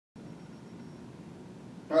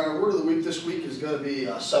Alright, our word of the week this week is going to be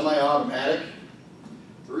semi-automatic.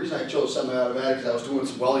 The reason I chose semi-automatic is I was doing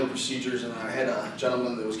some welding procedures and I had a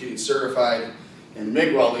gentleman that was getting certified in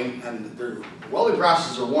MIG welding, and their welding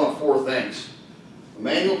processes are one of four things: a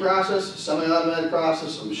manual process, a semi-automatic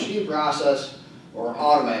process, a machine process, or an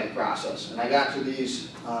automatic process. And I got to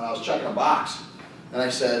these and I was checking a box and I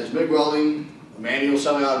said, is MIG welding a manual,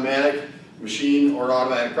 semi-automatic, machine, or an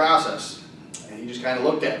automatic process? And he just kind of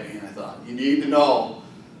looked at me and I thought, you need to know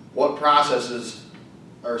what processes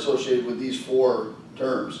are associated with these four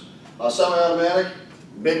terms. Semi-automatic,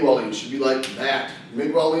 MIG welding should be like that.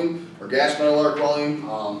 MIG welding or gas metal arc welding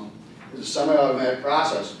is a semi-automatic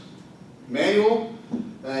process. Manual,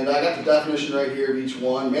 and I got the definition right here of each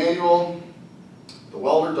one. Manual, the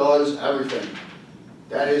welder does everything.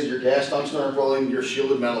 That is your gas tungsten arc welding, your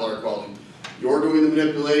shielded metal arc welding. You're doing the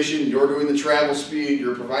manipulation, you're doing the travel speed,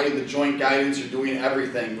 you're providing the joint guidance, you're doing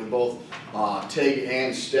everything with both TIG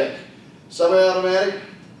and stick. Semi-automatic,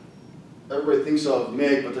 everybody thinks of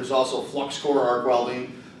MIG, but there's also flux core arc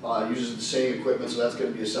welding. Uses the same equipment, so that's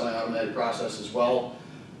going to be a semi-automatic process as well.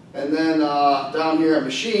 And then down here at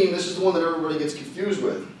machine, this is the one that everybody gets confused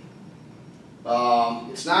with.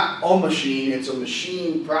 It's not a machine, it's a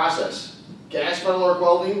machine process. Gas metal arc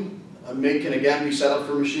welding, a MIG can again be set up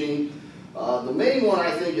for machine. The main one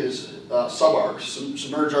I think is sub-arc,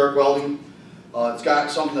 submerged arc welding. It's got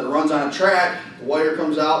something that runs on a track, the wire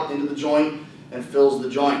comes out into the joint and fills the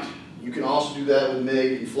joint. You can also do that with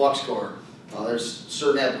MIG and flux core. There's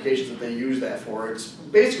certain applications that they use that for. It's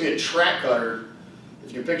basically a track cutter.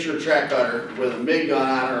 If you can picture a track cutter with a MIG gun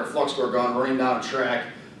on it or a flux core gun running down a track.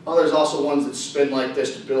 There's also ones that spin like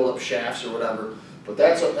this to build up shafts or whatever. But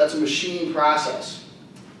that's a machine process.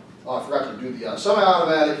 I forgot to do the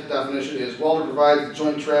semi-automatic definition is welder provides the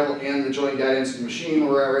joint travel and the joint guidance. The machine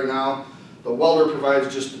we're at right now, the welder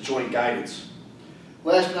provides just the joint guidance.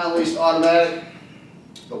 Last but not least, automatic.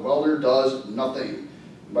 The welder does nothing.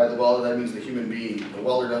 By the welder, that means the human being. The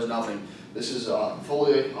welder does nothing. This is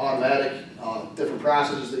fully automatic. Different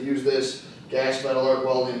processes that use this. Gas metal arc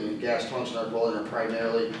welding and gas tungsten arc welding are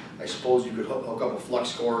primarily. I suppose you could hook up a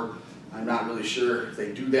flux core. I'm not really sure if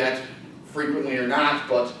they do that frequently or not,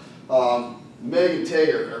 but MIG and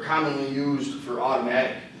TIG are commonly used for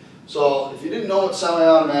automatic. So if you didn't know what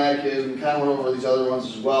semi-automatic is, we kind of went over these other ones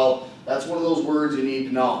as well. That's one of those words you need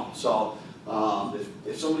to know. So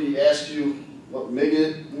if somebody asks you what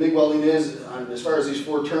MIG welding is, as far as these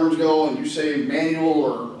four terms go, and you say manual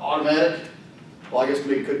or automatic, well, I guess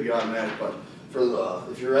MIG could be automatic, but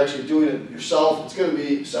if you're actually doing it yourself, it's going to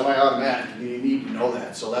be semi-automatic, and you need to know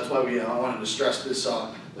that. So that's why I wanted to stress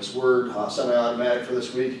this word, semi-automatic, for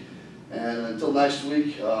this week. And until next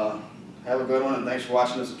week, have a good one, and thanks for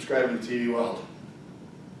watching and subscribing to TV Weld.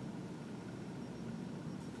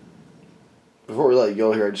 Before we let you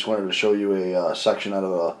go here, I just wanted to show you a section out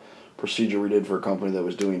of a procedure we did for a company that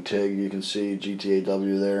was doing TIG. You can see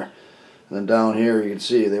GTAW there. And then down here you can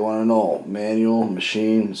see they want to know manual,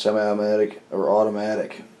 machine, semi-automatic, or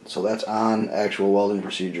automatic. So that's on actual welding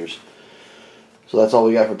procedures. So that's all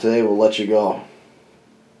we got for today. We'll let you go.